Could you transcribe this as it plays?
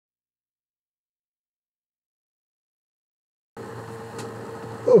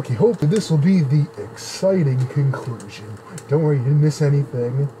Okay, hopefully this will be the exciting conclusion. Don't worry, you didn't miss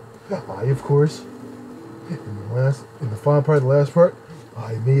anything. I, of course, in the final part of the last part,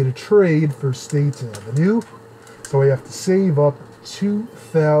 I made a trade for States Avenue, so I have to save up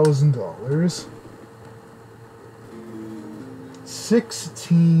 $2,000,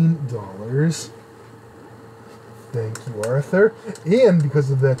 $16. Thank you, Arthur. And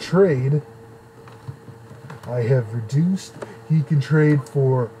because of that trade, I have reduced. He can trade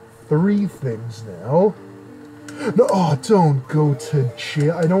for 3 things now. No, oh, don't go to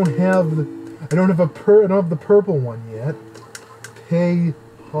jail. I don't have the purple one yet. Pay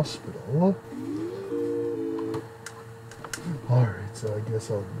hospital. Alright, so I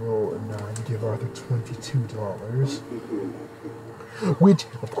guess I'll roll a 9 to give Arthur $22. Which,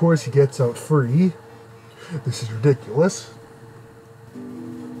 of course, he gets out free. This is ridiculous.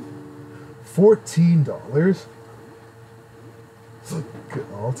 $14. Good,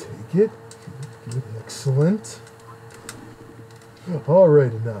 I'll take it. Good, excellent.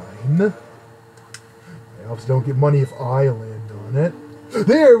 Alright, 9. I also don't get money if I land on it.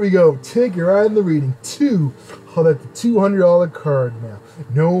 There we go! Take your eye on the reading. 2. Oh, that's a $200 card now.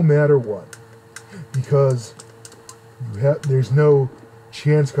 No matter what. Because there's no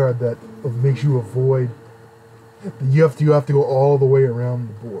chance card that makes you avoid. You have to go all the way around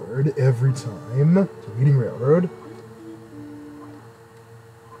the board every time. So Reading Railroad.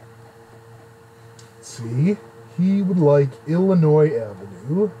 See, he would like Illinois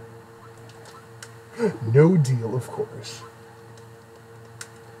Avenue. No deal, of course.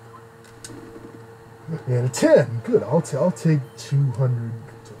 And a 10. Good, I'll take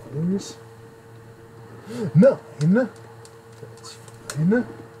 $200. 9. That's fine.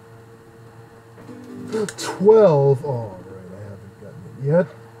 12. All right, I haven't gotten it yet.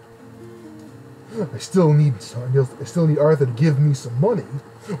 I still need Arthur to give me some money,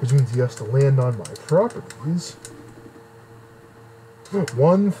 which means he has to land on my properties.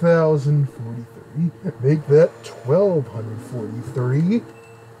 1,043. Make that 1,243.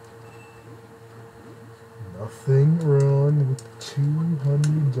 Nothing wrong with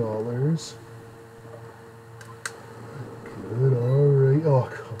 $200. Good, alright. Oh,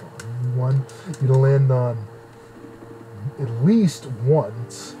 come on. You to land on at least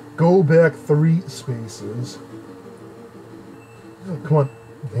once. Go back 3 spaces. Come on.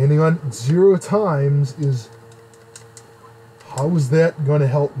 Landing on 0 times is... How is that going to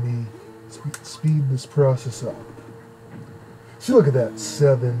help me speed this process up? See, look at that.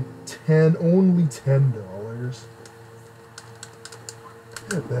 7, 10, only $10.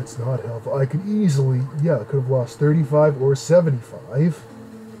 That's not helpful. I could easily, I could have lost 35 or 75.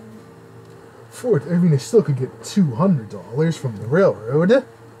 I mean, I still could get $200 from the railroad.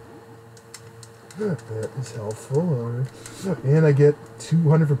 That is helpful. And I get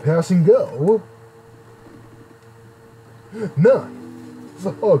 200 for passing go. 9.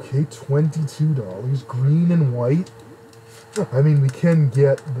 Okay, $22. Green and white. I mean, we can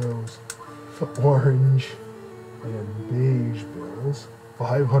get those orange and beige bills.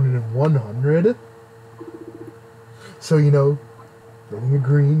 500 and 100. So, getting a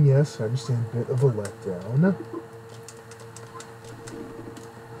green, yes, I understand, a bit of a letdown.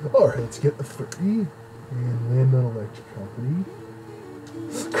 Alright, let's get a 30 and land on Electric Company.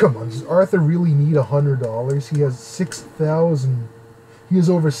 Come on, does Arthur really need $100? He has 6,000. He has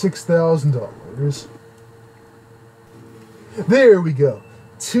over $6,000. There we go.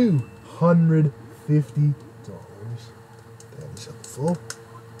 $250. That is helpful.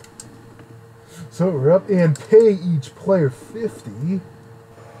 So we're up and pay each player 50.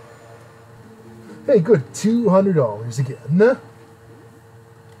 Hey, good. $200 again.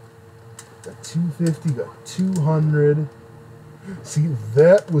 Got 250, got 200. See,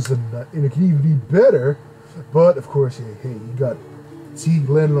 that was a nut, and it can even be better. But of course, hey, you got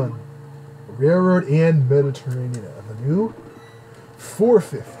landed on Railroad and Mediterranean Avenue.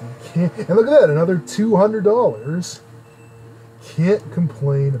 450. And look at that, another $200. Can't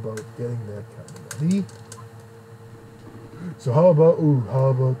complain about getting that kind of money. So how about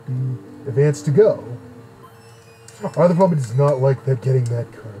the advance to go? Arthur probably does not like getting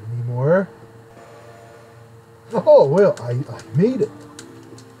that card anymore. Oh, well, I made it.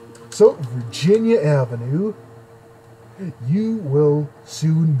 So, Virginia Avenue, you will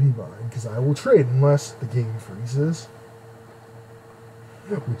soon be mine, because I will trade unless the game freezes.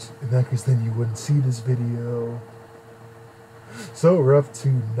 Which, in that case, then you wouldn't see this video. So, we're up to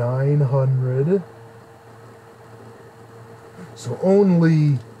 900. So,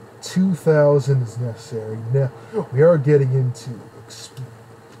 only 2,000 is necessary. Now, we are getting into,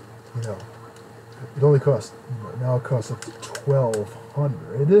 It only costs, now it costs up to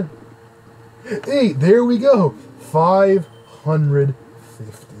 1,200. Hey, there we go.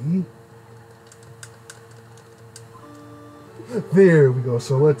 550. There we go.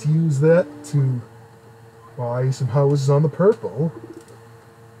 So let's use that to buy some houses on the purple.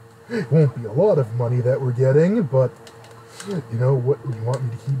 It won't be a lot of money that we're getting, but you know what? You want me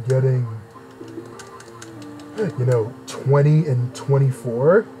to keep getting, 20 and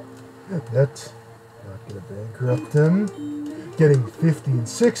 24? That's not going to bankrupt him. Getting 50 and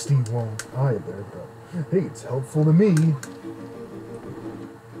 60 won't either, but hey, it's helpful to me.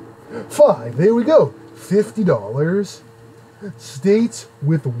 5, there we go. $50. States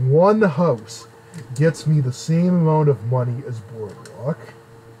with one house gets me the same amount of money as Boardwalk.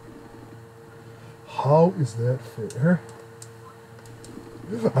 How is that fair?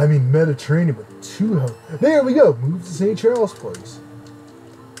 I mean, Mediterranean with 2 houses. There we go. Move to St. Charles Place.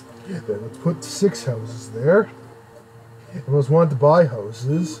 Then let's put 6 houses there. And let's want to buy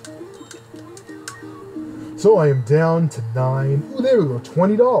houses. So I am down to 9. Ooh, there we go.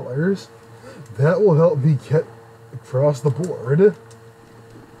 $20. That will help me get across the board.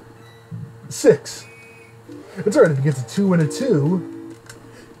 6. It's alright if he gets a 2 and a 2.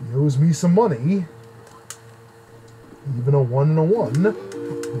 He owes me some money. Even a 1 and a 1.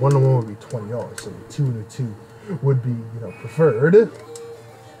 1 and a 1 would be $20, so a 2 and a 2 would be, preferred.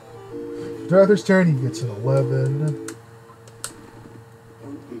 Arthur's turn, he gets an 11.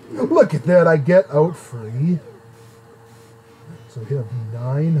 Look at that, I get out free. So we have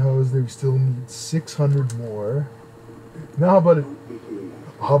 9 houses there, we still need 600 more. Now how about a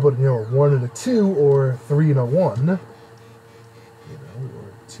 1 and a 2, or 3 and a 1? Or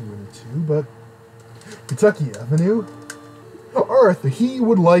 2 and a 2, but Kentucky Avenue. Arthur, he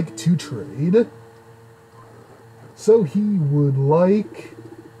would like to trade. So he would like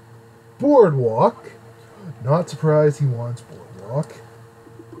Boardwalk. Not surprised he wants Boardwalk.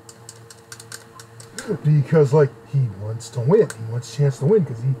 Because, he wants to win. He wants a chance to win,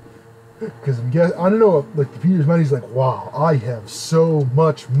 because I don't know, the Peter's mind, he's like, wow, I have so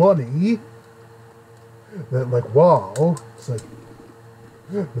much money that, wow. It's like,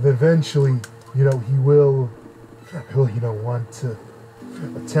 but then eventually, he will, want to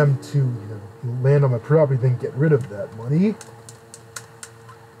attempt to, land on my property, then get rid of that money.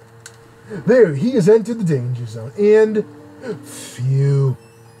 There, he has entered the danger zone, and phew,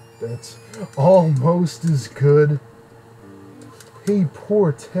 that's almost as good. Pay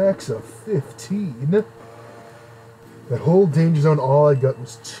poor tax of 15. That whole danger zone, all I got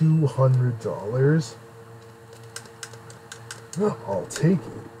was $200. I'll take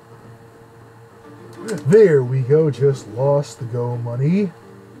it. There we go, just lost the go money.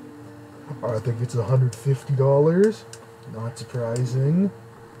 Arthur gets $150. Not surprising.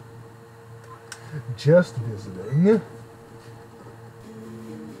 Just visiting.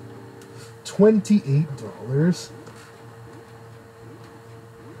 $28.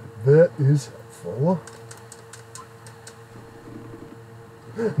 That is helpful.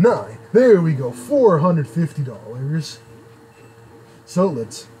 9. There we go. $450. So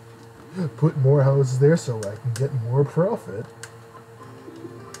let's put more houses there so I can get more profit.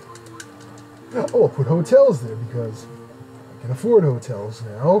 Oh, I'll put hotels there because I can afford hotels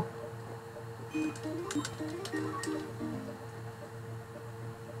now.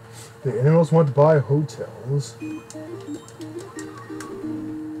 The animals want to buy hotels.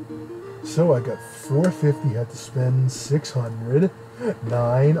 So I got $450, had to spend $600.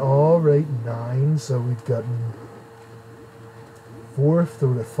 9, alright, 9. So we've gotten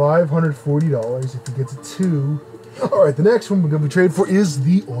 $540 if he gets a 2. Alright, the next one we're going to trade for is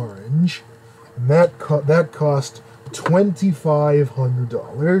the orange. And that cost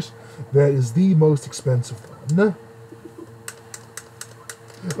 $2,500. That is the most expensive one.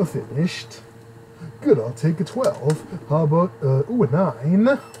 Finished. Good, I'll take a 12. How about, a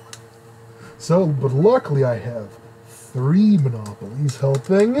 9. So, but luckily I have 3 monopolies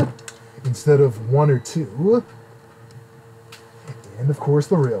helping instead of 1 or 2. And of course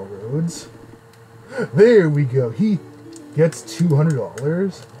the railroads. There we go. He gets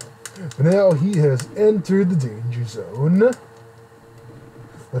 $200. But now he has entered the danger zone.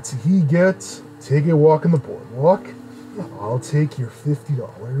 Let's see, he gets take a walk on the boardwalk. I'll take your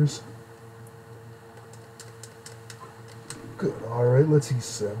 $50. Good, alright, let's see,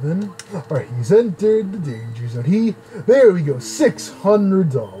 7. Alright, he's entered the danger zone. There we go,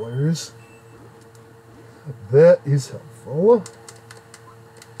 $600. That is helpful.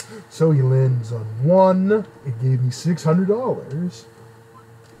 So he lands on 1. It gave me $600.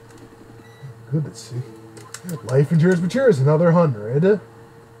 Good, let's see. Life insurance matures, another 100.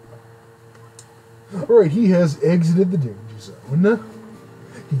 Alright, he has exited the danger zone.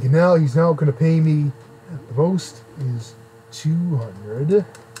 He's now going to pay me, the most is 200.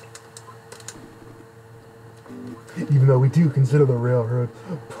 Even though we do consider the railroad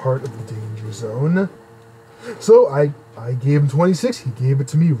part of the danger zone. So I gave him 26, he gave it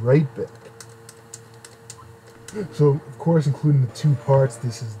to me right back. So, of course, including the two parts,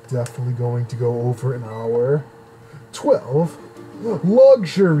 this is definitely going to go over an hour. 12.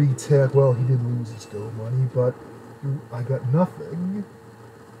 Luxury tax. Well, he did lose his go money, but I got nothing.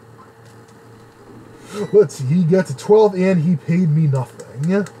 Let's see, he got to 12 and he paid me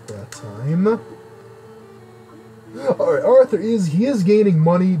nothing that time. Alright, Arthur is gaining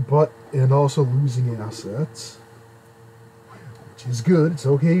money, and also losing assets. Which is good. It's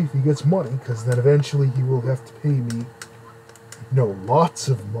okay if he gets money, because then eventually he will have to pay me, lots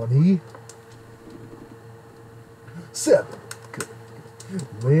of money. 7. Good.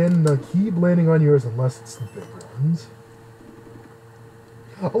 Keep landing on yours unless it's the big ones.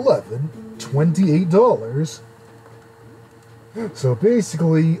 11. $28. So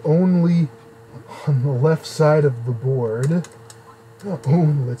basically, only on the left side of the board.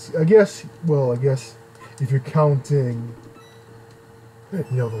 Let's see. I guess if you're counting,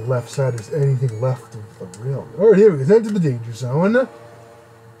 the left side is anything left of the rail. Alright, here we go. Enter the danger zone.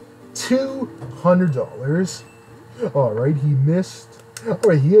 $200. Alright, he missed.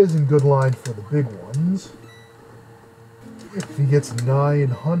 Alright, he is in good line for the big ones. If he gets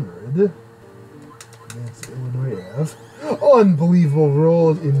 900, that's Illinois Ave. Unbelievable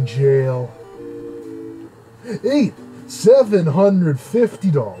rolls in jail. 8.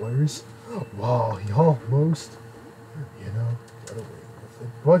 $750. Wow, he almost, got away with it.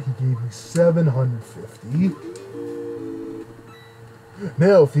 But he gave me $750.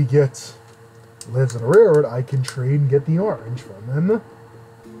 Now, if he lands on a railroad, I can trade and get the orange from him.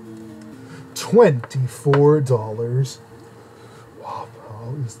 $24. Wow,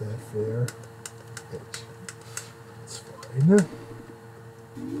 how is that fair? It's fine.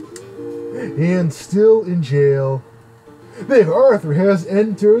 And still in jail. There, Arthur has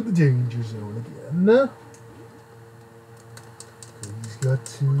entered the danger zone again. He's got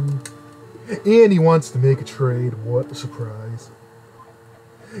to... And he wants to make a trade. What a surprise.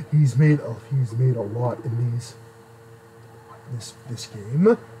 He's made a lot in this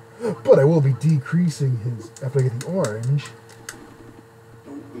game. But I will be decreasing his after I get the orange.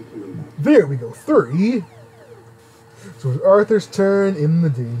 There we go, 3. So it's Arthur's turn in the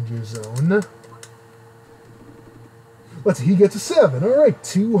danger zone. Let's see, he gets a 7. Alright,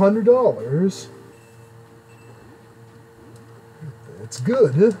 $200. That's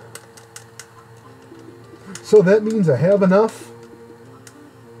good. So that means I have enough.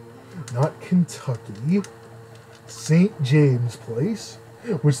 Not Kentucky. St. James Place.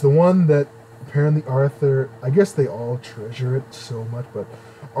 Which is the one that apparently Arthur... I guess they all treasure it so much, but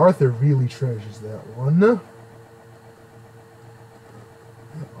Arthur really treasures that one.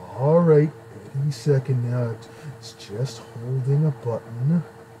 Alright, any second now. It's just holding a button.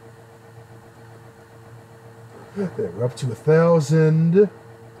 There, we're up to 1,000.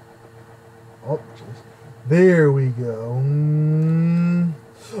 Oh, just, there we go.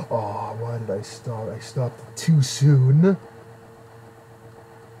 Oh, why did I stop? I stopped too soon.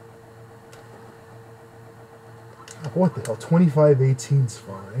 What the hell? 2518's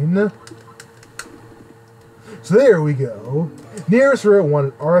fine. So there we go. Nearest where I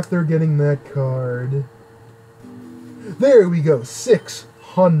wanted. Arthur getting that card. There we go.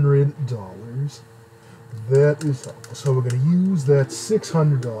 $600. That is helpful. So we're going to use that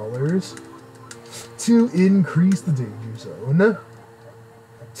 $600 to increase the danger zone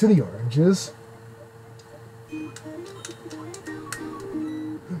to the oranges.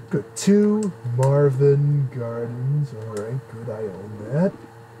 Good. 2 Marvin Gardens. Alright, good. I own that.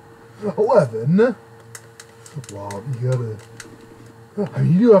 11. Wow, you gotta... I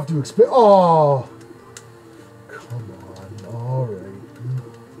mean, you do have to expect... Oh! Come on. Alright.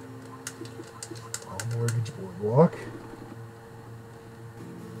 Mortgage Boardwalk.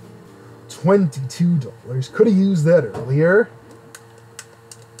 $22. Could have used that earlier.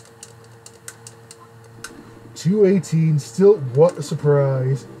 218. Still, what a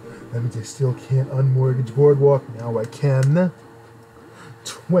surprise. That means I still can't unmortgage Boardwalk. Now I can.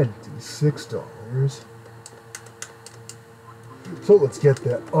 $26. So let's get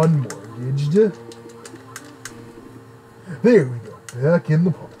that unmortgaged. There we go. Back in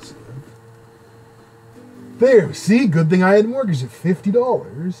the positive. There, see? Good thing I had mortgaged at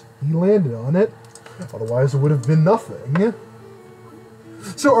 $50. He landed on it. Otherwise, it would have been nothing.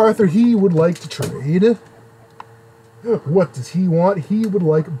 So Arthur, he would like to trade. What does he want? He would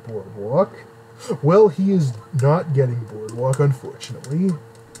like Boardwalk. Well, he is not getting Boardwalk, unfortunately.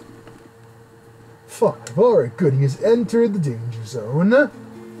 5. Alright, good. He has entered the danger zone.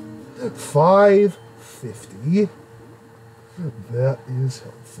 550. That is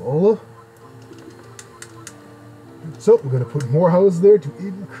helpful. So, we're going to put more houses there to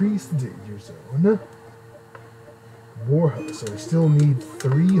increase the danger zone. More houses. So, I still need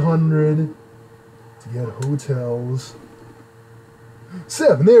 300 to get hotels.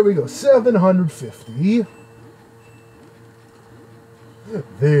 7. There we go. 750.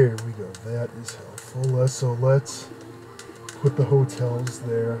 There we go. That is helpful. So, let's put the hotels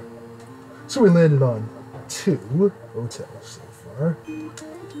there. So, we landed on 2 hotels so far.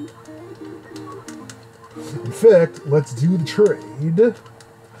 In fact, let's do the trade.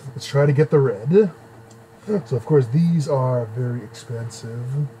 Let's try to get the red. So, of course, these are very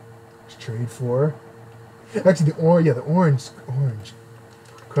expensive to trade for. Actually, the orange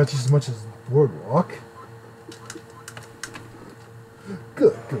costs just as much as Boardwalk.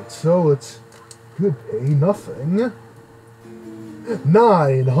 Good. So, let's good pay nothing.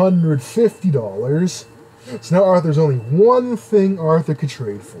 $950. So now Arthur's only one thing Arthur could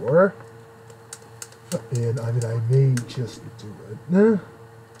trade for. And, I may just do it.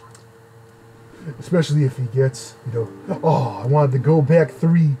 Especially if he gets, I wanted to go back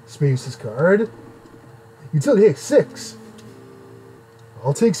 3 spaces card. Utility, hey, 6.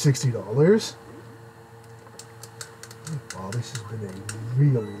 I'll take $60. Wow, this has been a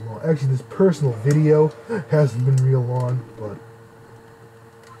really long... Actually, this personal video hasn't been real long, but...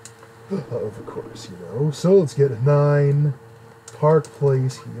 of course, So let's get a 9. Park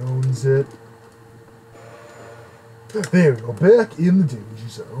Place, he owns it. There we go, back in the danger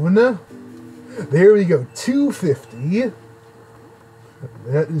zone. There we go, 250.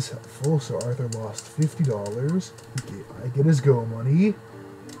 That is helpful. So Arthur lost $50. I get his go money.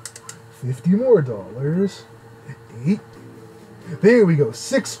 $50 more. 8. There we go,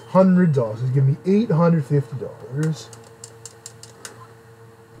 $600. He's giving me $850.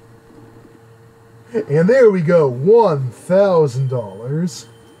 And there we go, $1,000.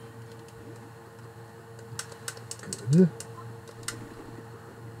 Good.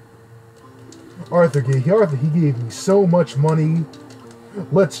 Arthur, he gave me so much money.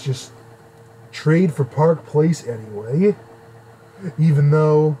 Let's just trade for Park Place anyway. Even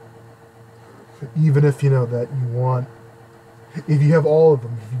if that you want, if you have all of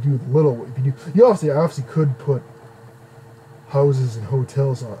them, if you do the little, you obviously could put houses and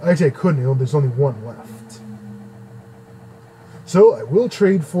hotels on. Actually, I couldn't. There's only one left. So I will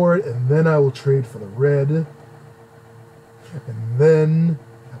trade for it, and then I will trade for the red, and then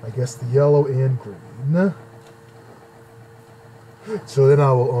I guess the yellow and green. So then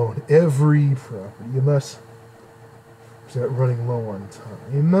I will own every property, unless I start running low on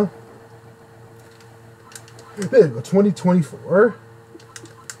time. There we go, 2024.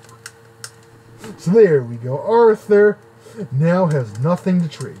 So there we go. Arthur now has nothing to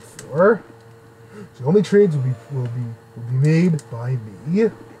trade for. So the only trades will be made by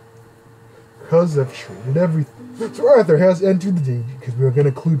me, because I've traded everything. So Arthur has entered the danger, because we are going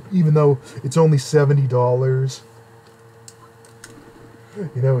to include, even though it's only $70.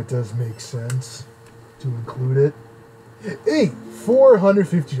 It does make sense to include it. Hey,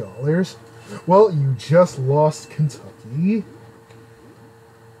 $450. Well, you just lost Kentucky.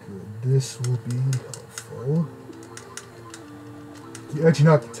 Good, this will be helpful. Actually,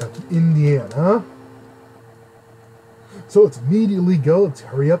 not Kentucky, Indiana. So let's immediately go. Let's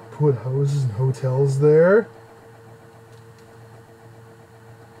hurry up, put houses and hotels there.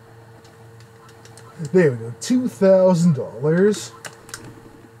 There we go, $2,000.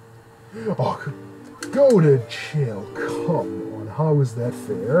 Oh, go to jail. Come on, how is that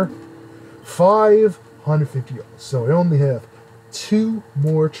fair? $550. So I only have 2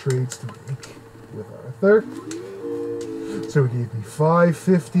 more trades to make with Arthur. So he gave me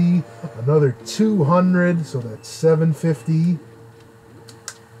 $550, another $200, so that's $750.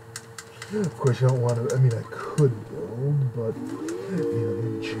 Of course, you don't want to. I could build, but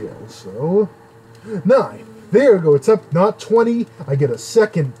in jail. So 9. There we go. It's up, not 20. I get a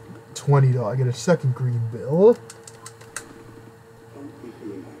second $20. I get a second green bill.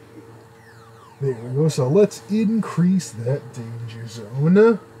 There we go. So let's increase that danger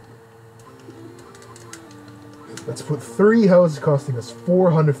zone. Let's put 3 houses costing us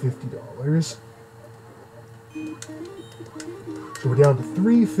 $450. So we're down to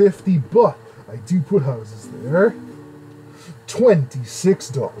 $350, but I do put houses there.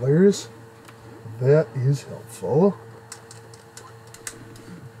 $26. That is helpful.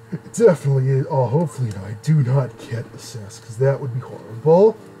 It definitely is. Oh, hopefully I do not get assessed, because that would be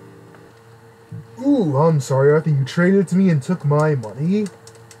horrible. Ooh, I'm sorry, Arthur. You traded it to me and took my money.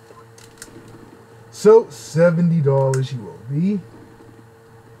 So, $70 you owe me.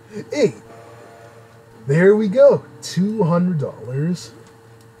 Hey, there we go. $200.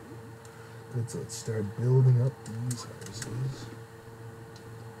 Good, so let's start building up these houses.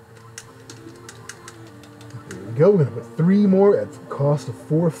 There we go. We're going to put 3 more at the cost of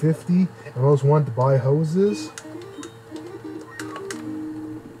 $450. And I always wanted to buy houses.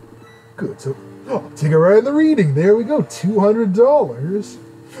 Good, so take it right in the reading. There we go. $200.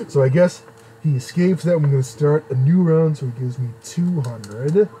 So I guess he escapes that. I'm going to start a new round, so he gives me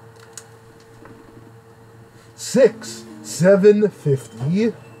 200. 6,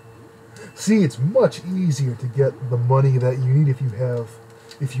 750. See, it's much easier to get the money that you need if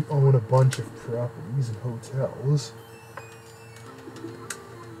you own a bunch of properties and hotels.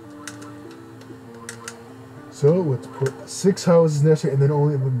 So let's put 6 houses necessary, and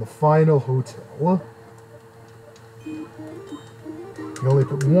then the final hotel. You only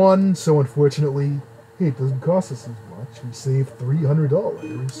put 1, so unfortunately, hey, it doesn't cost us as much. We saved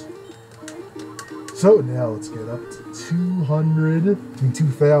 $300. So now let's get up to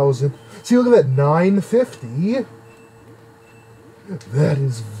 2,000. See, look at that, 950. That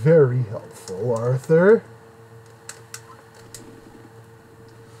is very helpful, Arthur.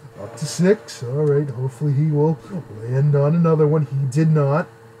 Up to 6. Alright, hopefully he will land on another one. He did not.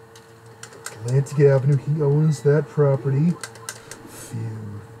 Atlantic Avenue, he owns that property.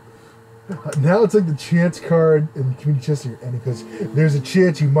 Phew. Now it's like the chance card in the community chest you're in, because there's a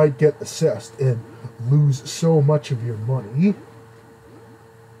chance you might get assessed and lose so much of your money.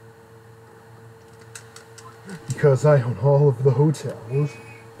 Because I own all of the hotels.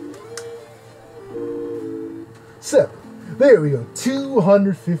 7. There we go.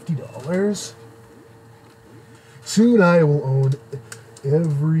 $250. Soon I will own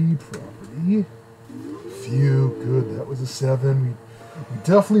every property. Phew, good. That was a 7. We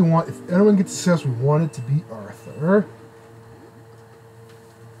definitely want, if anyone gets assessed, we want it to be Arthur.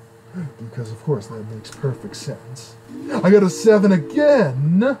 Because, of course, that makes perfect sense. I got a 7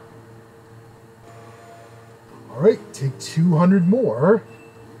 again. Alright, take 200 more.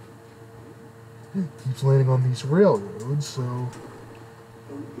 Keeps landing on these railroads, so...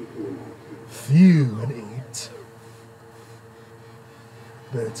 Phew, an 8.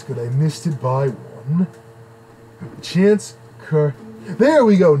 That's good, I missed it by 1. Chance car... There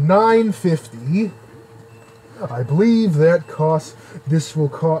we go, 950. I believe that costs... This will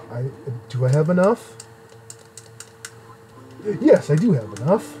cost... Do I have enough? Yes, I do have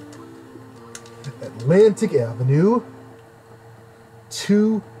enough. Atlantic Avenue.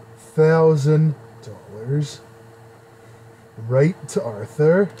 $2,000. Right to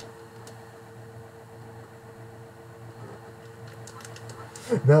Arthur.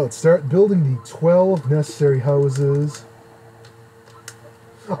 Now let's start building the 12 necessary houses.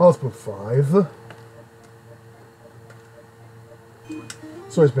 Let's put 5.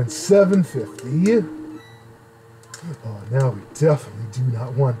 So I spent $750. Oh, now we definitely do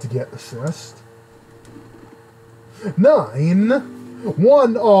not want to get assessed. 9.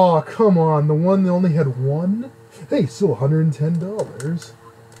 1. Oh, come on. The one that only had 1. Hey, still $110.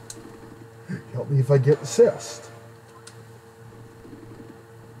 Help me if I get assessed.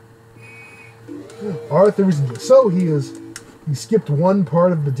 Arthur is so he skipped one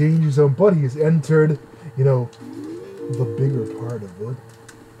part of the danger zone, but he has entered, the bigger part of it.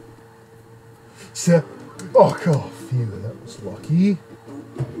 Oh, phew, that was lucky.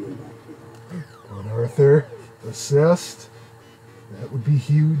 On Arthur, assessed. That would be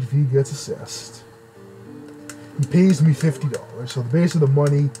huge if he gets assessed. He pays me $50, so the base of the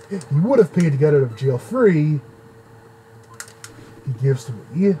money he would have paid to get out of jail free, he gives to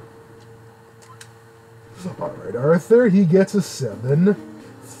me. Alright, Arthur, he gets a 7.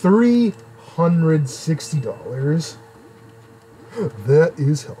 $360. That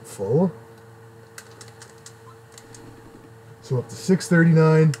is helpful. So up to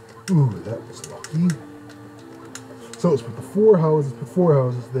 $639. Ooh, that was lucky. So let's put the 4 houses,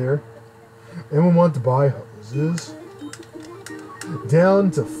 there. And we want to buy houses.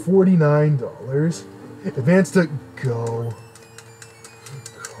 Down to $49. Advance to go.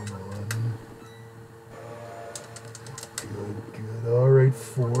 Come on. Good. Alright,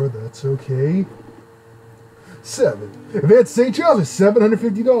 4, that's okay. 7. Advance to St. Charles is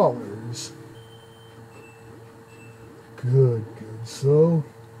 $750. Good. So,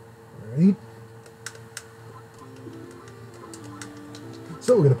 alright.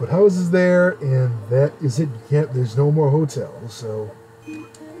 So we're going to put houses there, and that is it. There's no more hotels, so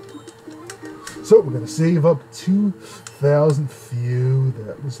we're going to save up 2,000. Phew,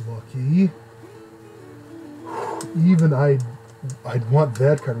 that was lucky. even I'd want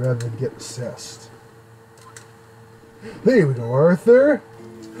that card rather than get assessed. There we go, Arthur.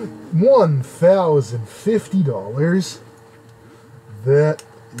 $1,050. That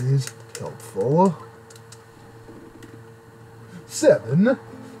is helpful. 70.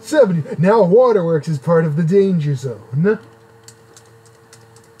 Now Waterworks is part of the danger zone.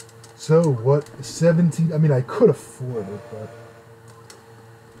 So what? 17. I mean, I could afford it, but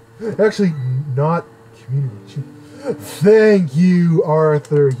actually, not community. Thank you,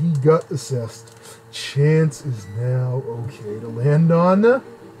 Arthur. He got assessed. Chance is now okay to land on,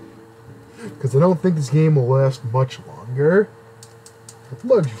 because I don't think this game will last much longer.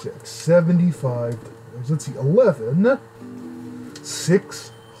 Luxury tax, $75. Let's see, 11.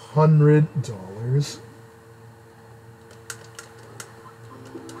 $600.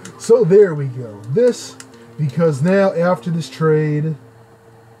 So there we go. This, because now after this trade,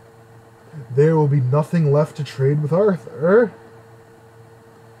 there will be nothing left to trade with Arthur.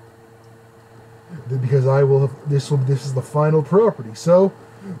 Because I will have this is the final property. So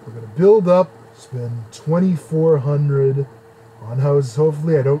we're gonna build up, spend $2,400 on houses.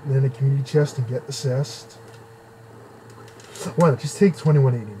 Hopefully I don't land a community chest and get assessed. Why not just take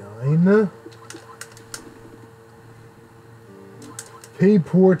 $21.89? Pay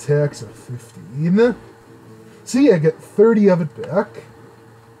poor tax of $15. See, I get 30 of it back.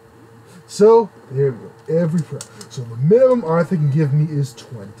 So there we go. So the minimum Arthur can give me is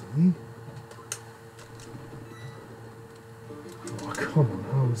 20. Oh, come on,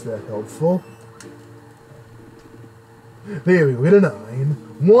 how is that helpful? There we go, get a 9.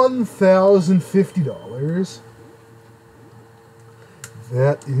 $1,050.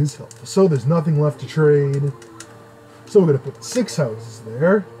 That is helpful. So there's nothing left to trade. So we're going to put 6 houses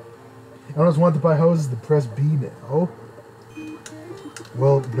there. I don't just want to buy houses, then press B now.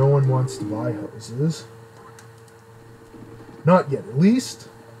 Well, no one wants to buy houses. Not yet, at least.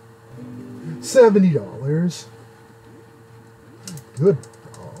 $70. Good.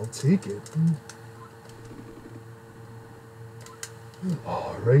 I'll take it.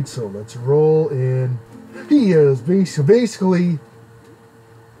 Alright, so let's roll in. He is basically...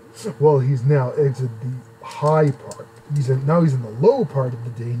 Well, he's now exited the high part. Now he's in the low part of the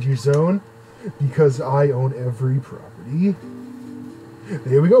danger zone because I own every property.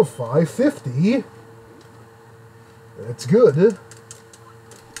 There we go, $550. That's good.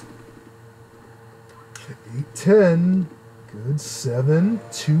 810. Good. 7.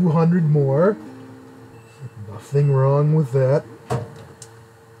 200 more. Nothing wrong with that.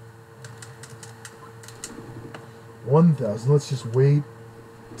 1,000. Let's just wait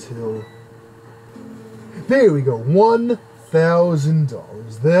till... There we go.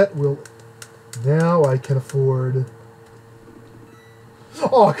 $1,000. That will... Now I can afford...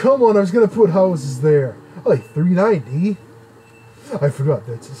 Oh, come on. I was going to put houses there. Oh, like $390. I forgot.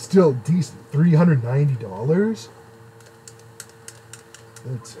 That's still decent. $390.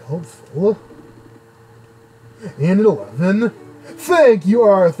 That's helpful. And an 11. Thank you,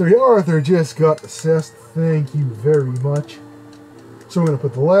 Arthur. Arthur just got assessed. Thank you very much. So we're going to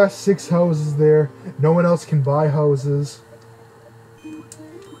put the last 6 houses there. No one else can buy houses.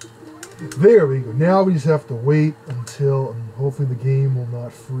 There we go. Now we just have to wait until, and hopefully the game will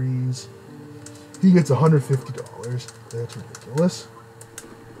not freeze. He gets $150. That's ridiculous.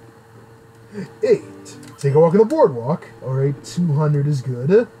 8. Take a walk on the boardwalk. Alright, 200 is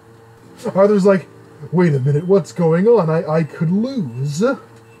good. Arthur's like, wait a minute, what's going on? I could lose.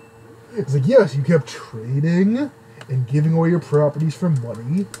 It's like, yes, you kept trading and giving away your properties for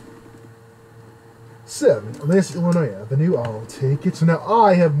money. 7. Atlantic Illinois Avenue. I'll take it. So now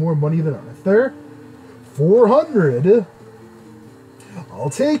I have more money than Arthur. 400. I'll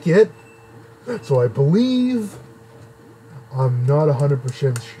take it. So I believe... I'm not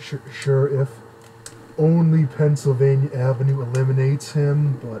 100% sure if only Pennsylvania Avenue eliminates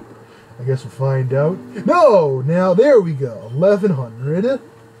him, but I guess we'll find out. No! Now, there we go. 1,100.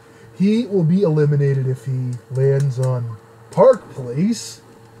 He will be eliminated if he lands on Park Place,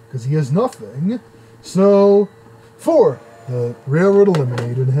 because he has nothing. So, 4. The railroad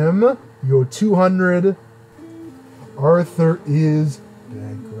eliminated him. You go 200. Arthur is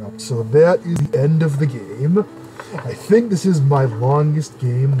bankrupt. So that is the end of the game. I think this is my longest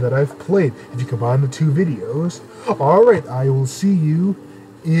game that I've played, if you combine the 2 videos. Alright, I will see you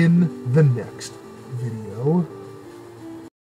in the next video.